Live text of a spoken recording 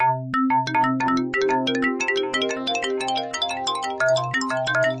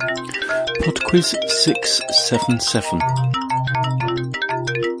PodQuiz 677.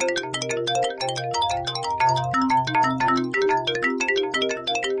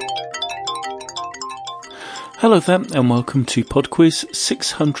 Hello there and welcome to PodQuiz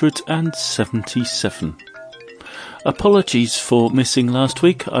 677. Apologies for missing last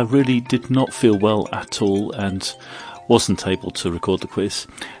week. I really did not feel well at all and wasn't able to record the quiz.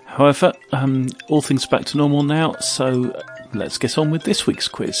 However, all things are back to normal now, so let's get on with this week's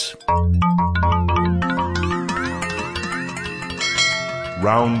quiz.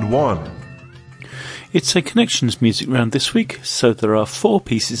 Round 1. It's a Connections music round this week, so there are 4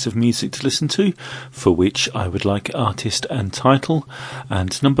 pieces of music to listen to, for which I would like artist and title,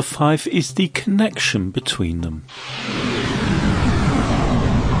 and number 5 is the connection between them.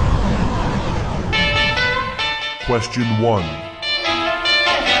 Question 1.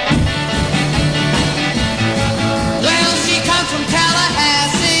 Well, she comes from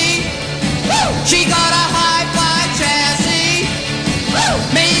Tallahassee. Woo! She got a high-fly chassis. Woo!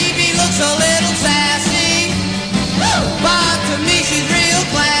 Maybe looks a little sassy. Woo! But to me she's real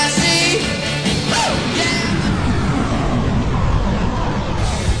classy. Woo! Yeah.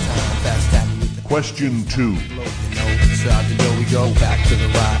 Question 2. Inside the door we go, back to the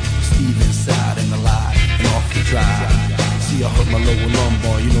ride. Steve inside and the lie, and off the drive. See, I hurt my lower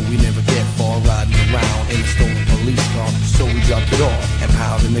lumbar, you know we never get far. Riding around in a stolen police car, so we dropped it off and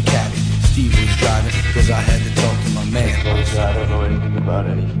piled in the caddy. Steve was driving, cause I had to talk to my man. Folks, I don't know anything about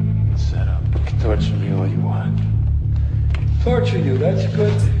any setup. You can torture me all you want. Torture you, that's a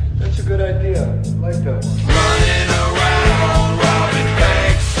good idea. I like that one. Running around, robbing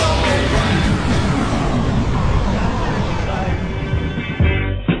banks, so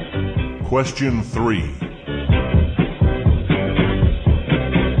Question 3.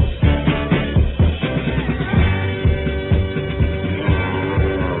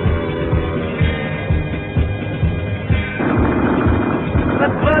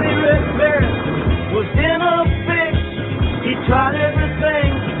 That bloody red bear was in a fix. He tried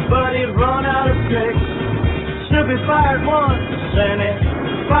everything, but he'd run out of tricks. Snoopy fired once, and it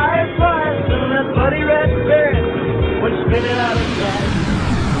fired twice, and that bloody red bear went spinning out of sight.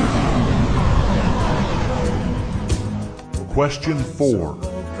 Question 4.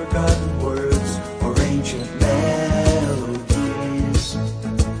 Forgotten words or ancient melodies.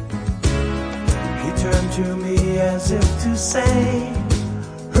 He turned to me as if to say,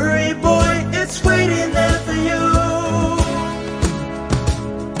 hurry boy, it's waiting there for you.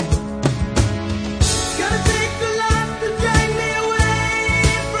 Gonna take the life to drag me away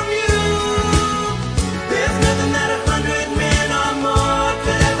from you. There's nothing that 100 men or more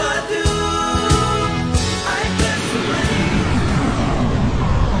could ever do. I bless the rain.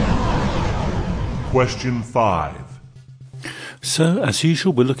 Question 5. So, as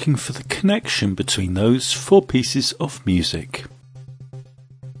usual, we're looking for the connection between those 4 pieces of music.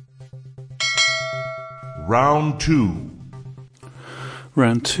 Round 2.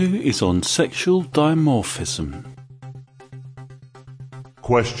 Round 2 is on sexual dimorphism.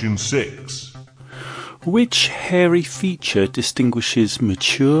 Question 6. Which hairy feature distinguishes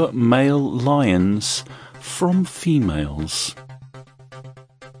mature male lions from females?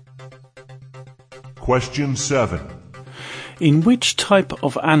 Question 7. In which type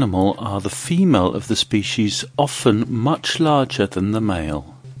of animal are the female of the species often much larger than the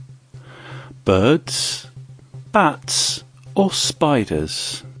male? Birds, bats, or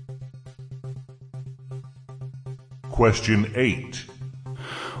spiders? Question 8.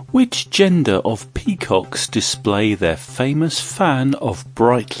 Which gender of peacocks display their famous fan of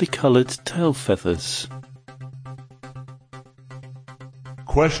brightly coloured tail feathers?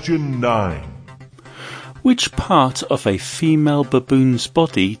 Question 9. Which part of a female baboon's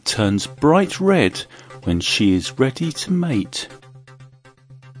body turns bright red when she is ready to mate?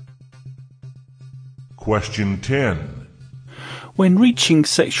 Question 10. When reaching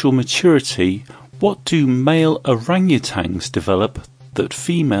sexual maturity, what do male orangutans develop that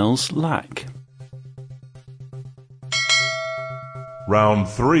females lack? Round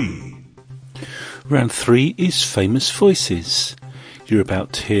 3. Round 3 is famous voices. You're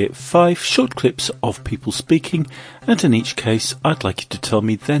about to hear 5 short clips of people speaking, and in each case I'd like you to tell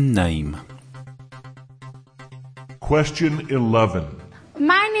me their name. Question 11.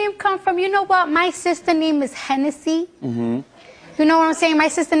 My name comes from, you know what, my sister name is Hennessy. Mm-hmm. You know what I'm saying? My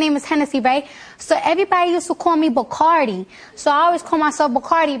sister name is Hennessy, right? So everybody used to call me Bacardi. So I always call myself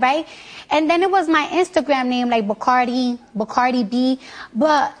Bacardi, right? And then it was my Instagram name, like Bacardi, Bacardi B.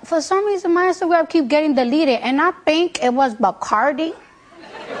 But for some reason, my Instagram keep getting deleted. And I think it was Bacardi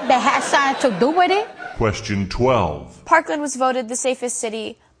that had something to do with it. Question 12. Parkland was voted the safest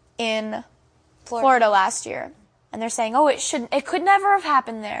city in Florida last year. And they're saying, oh, it could never have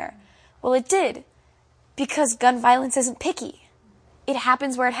happened there. Well, it did. Because gun violence isn't picky. It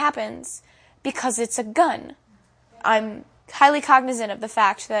happens where it happens because it's a gun. I'm highly cognizant of the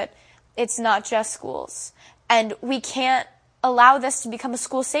fact that it's not just schools. And we can't allow this to become a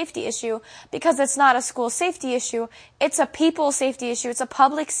school safety issue because it's not a school safety issue. It's a people safety issue. It's a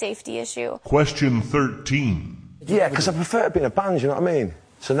public safety issue. Question 13. Yeah, because I prefer to be in a band, you know what I mean?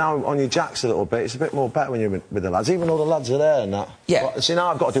 So now on your jacks a little bit, it's a bit more better when you're with the lads, even though the lads are there and that. Yeah. But, see, now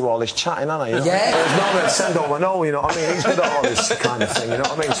I've got to do all this chatting, haven't I? You know? Yeah. There's no one to send over, no, you know what I mean? He's good at all this kind of thing, you know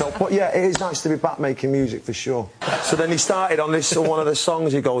what I mean? So, but yeah, it is nice to be back making music for sure. So then he started on this, one of the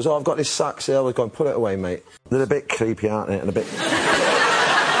songs, he goes, oh, I've got this sax here, I was going, put it away, mate. They're a bit creepy, aren't they? And a bit...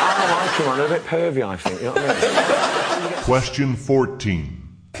 I don't like him, man, they're a bit pervy, I think, you know what I mean? Question 14.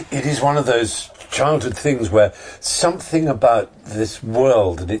 It is one of those childhood things where something about this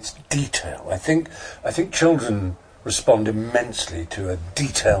world and its detail, I think children respond immensely to a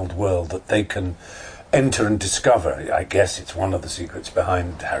detailed world that they can enter and discover. I guess it's one of the secrets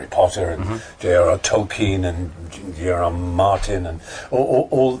behind Harry Potter and J.R.R. Tolkien and J.R.R. Martin and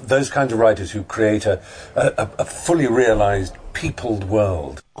all those kinds of writers who create a fully realised, peopled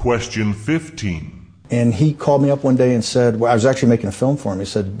world. Question 15. And he called me up one day and said, well, I was actually making a film for him. He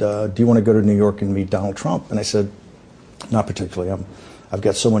said, do you want to go to New York and meet Donald Trump? And I said, not particularly. I've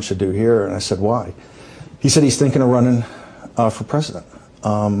got so much to do here. And I said, why? He said he's thinking of running for president.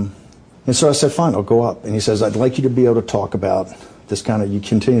 And so I said, fine, I'll go up. And he says, I'd like you to be able to talk about this you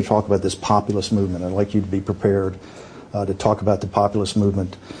continue to talk about this populist movement. I'd like you to be prepared to talk about the populist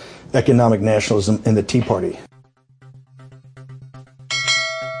movement, economic nationalism, and the Tea Party.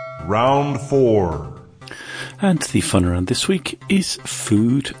 Round 4. And the fun around this week is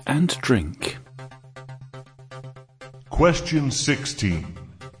food and drink. Question 16.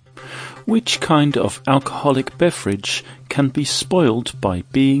 Which kind of alcoholic beverage can be spoiled by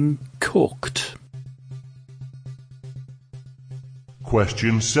being corked?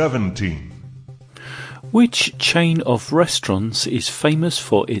 Question 17. Which chain of restaurants is famous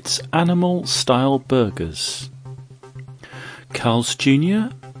for its animal-style burgers? Carl's Jr.,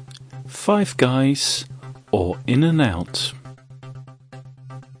 Five Guys, or In-N-Out?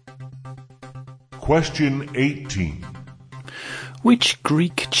 Question 18. Which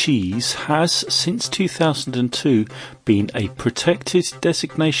Greek cheese has, since 2002, been a protected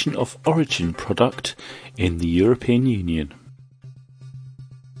designation of origin product in the European Union?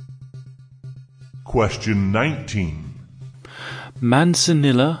 Question 19.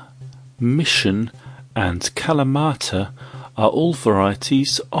 Manzanilla, Mission, and Kalamata are all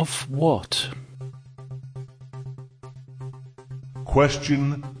varieties of what?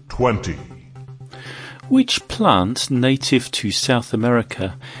 Question 20. Which plant native to South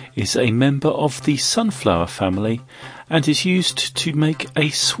America is a member of the sunflower family and is used to make a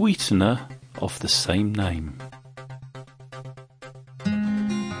sweetener of the same name?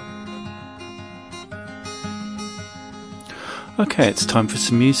 Okay, it's time for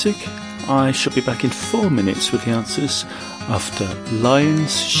some music. I shall be back in 4 minutes with the answers after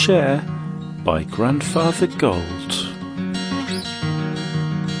Lion's Share by Grandfather Gold.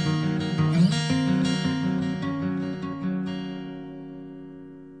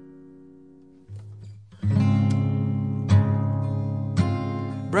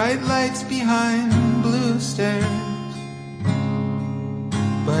 Bright lights behind blue stairs,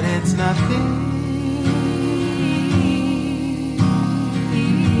 but it's nothing.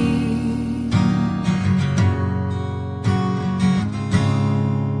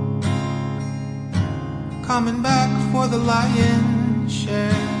 Coming back for the lion's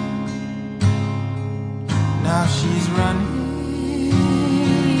share. Now she's running.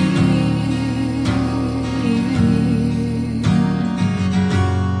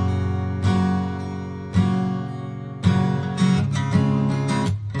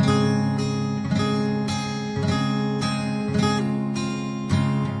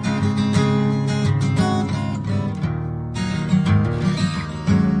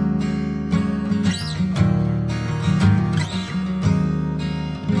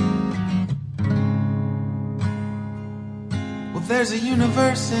 There's a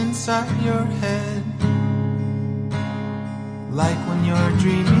universe inside your head, like when you're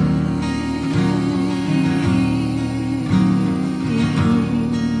dreaming.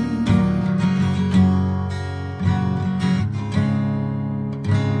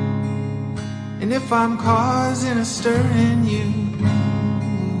 And if I'm causing a stir in you,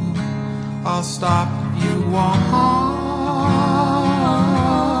 I'll stop you on.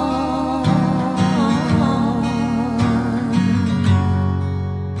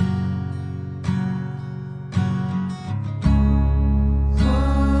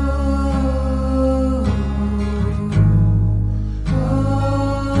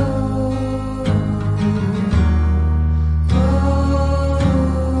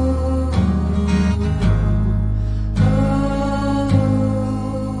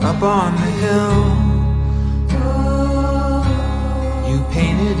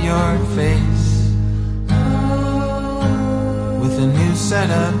 painted your face with a new set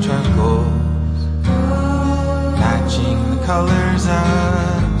of charcoals, matching the colors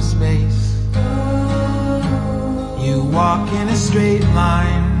of space. You walk in a straight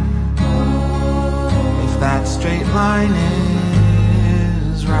line, if that straight line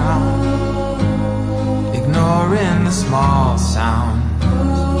is round, ignoring the small sound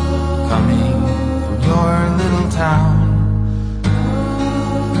coming from your little town.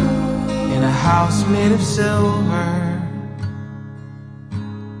 In a house made of silver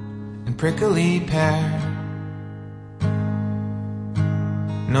and prickly pear,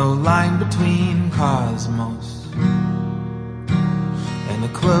 no line between cosmos and the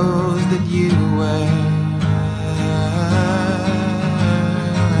clothes that you wear.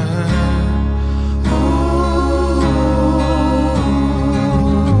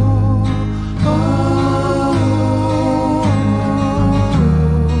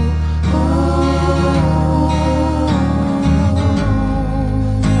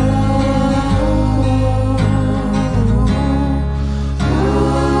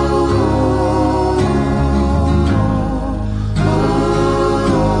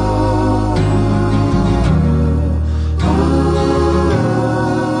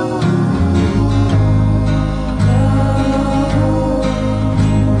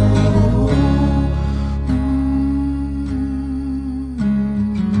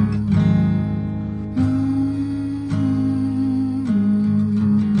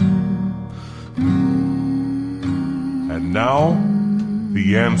 And now,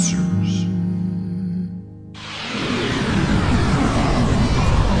 the answers.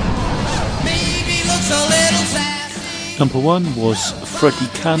 Number 1 was Freddie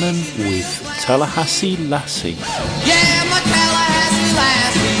Cannon with Tallahassee Lassie. Yeah, my Tallahassee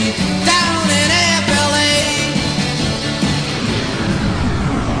lassie down in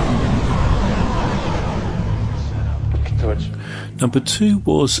FLA. Number 2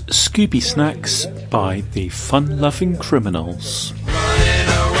 was Scooby Snacks by the Fun-Loving Criminals.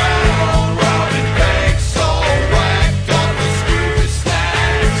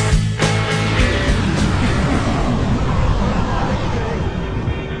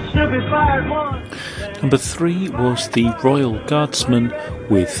 Number 3 was the Royal Guardsmen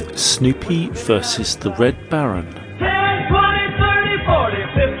with Snoopy versus the Red Baron. 10, 20, 30, 40,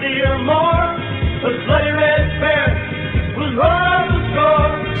 50 or more, the slutty red baron was running up the score.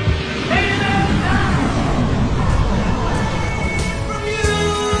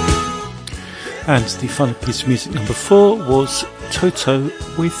 And the final piece of music, number 4, was Toto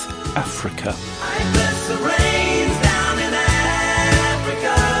with Africa.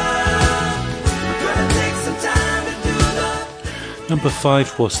 Number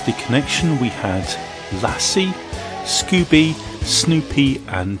 5 was The Connection. We had Lassie, Scooby, Snoopy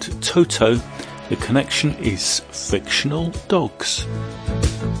and Toto. The Connection is fictional dogs.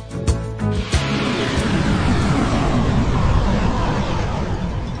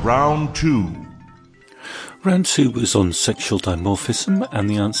 Round 2. Round 2 was on sexual dimorphism, and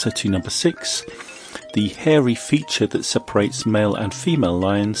the answer to number 6, the hairy feature that separates male and female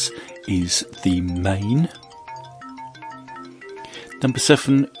lions, is the mane. Number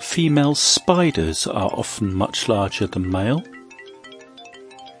 7, female spiders are often much larger than male.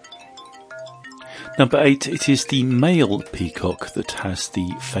 Number 8, it is the male peacock that has the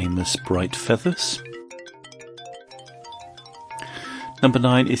famous bright feathers. Number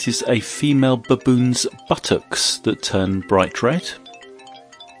 9, it is a female baboon's buttocks that turn bright red.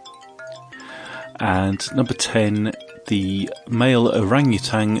 And number 10, the male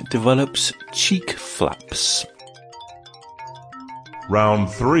orangutan develops cheek flaps. Round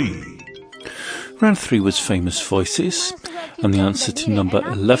 3. Round 3 was famous voices, and the answer to number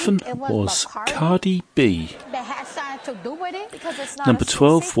 11 was Cardi B. Number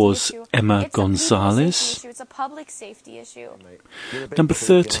 12 was Emma Gonzalez. It's a public safety issue. Number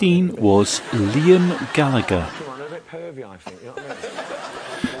 13 was Liam Gallagher.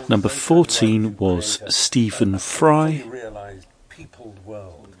 Number 14 was Stephen Fry.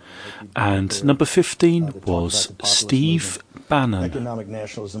 And number 15 was Steve Bannon. Economic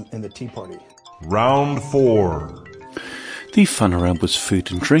nationalism in the Tea Party. Round 4. The fun around was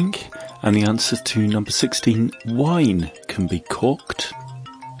food and drink, and the answer to number 16, wine can be corked.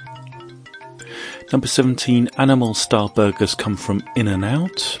 Number 17, animal-style burgers come from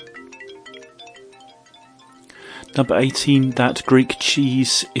In-N-Out. Number 18, that Greek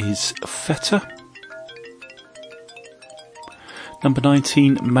cheese is feta. Number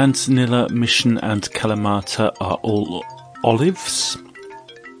 19, Manzanilla, Mission and Kalamata are all olives.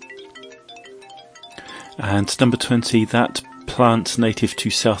 And number 20, that plant native to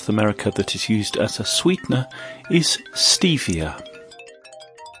South America that is used as a sweetener is stevia.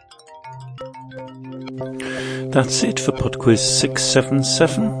 That's it for PodQuiz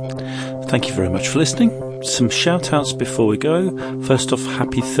 677. Thank you very much for listening. Some shout-outs before we go. First off,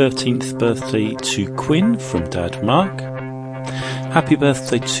 happy 13th birthday to Quinn from Dad Mark. Happy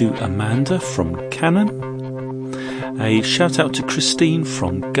birthday to Amanda from Cannon. A shout-out to Christine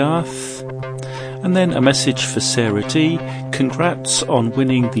from Garth. And then a message for Sarah D. Congrats on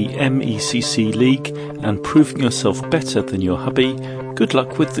winning the MECC League and proving yourself better than your hubby. Good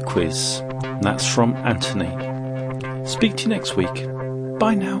luck with the quiz. And that's from Anthony. Speak to you next week.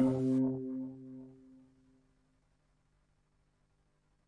 Bye now.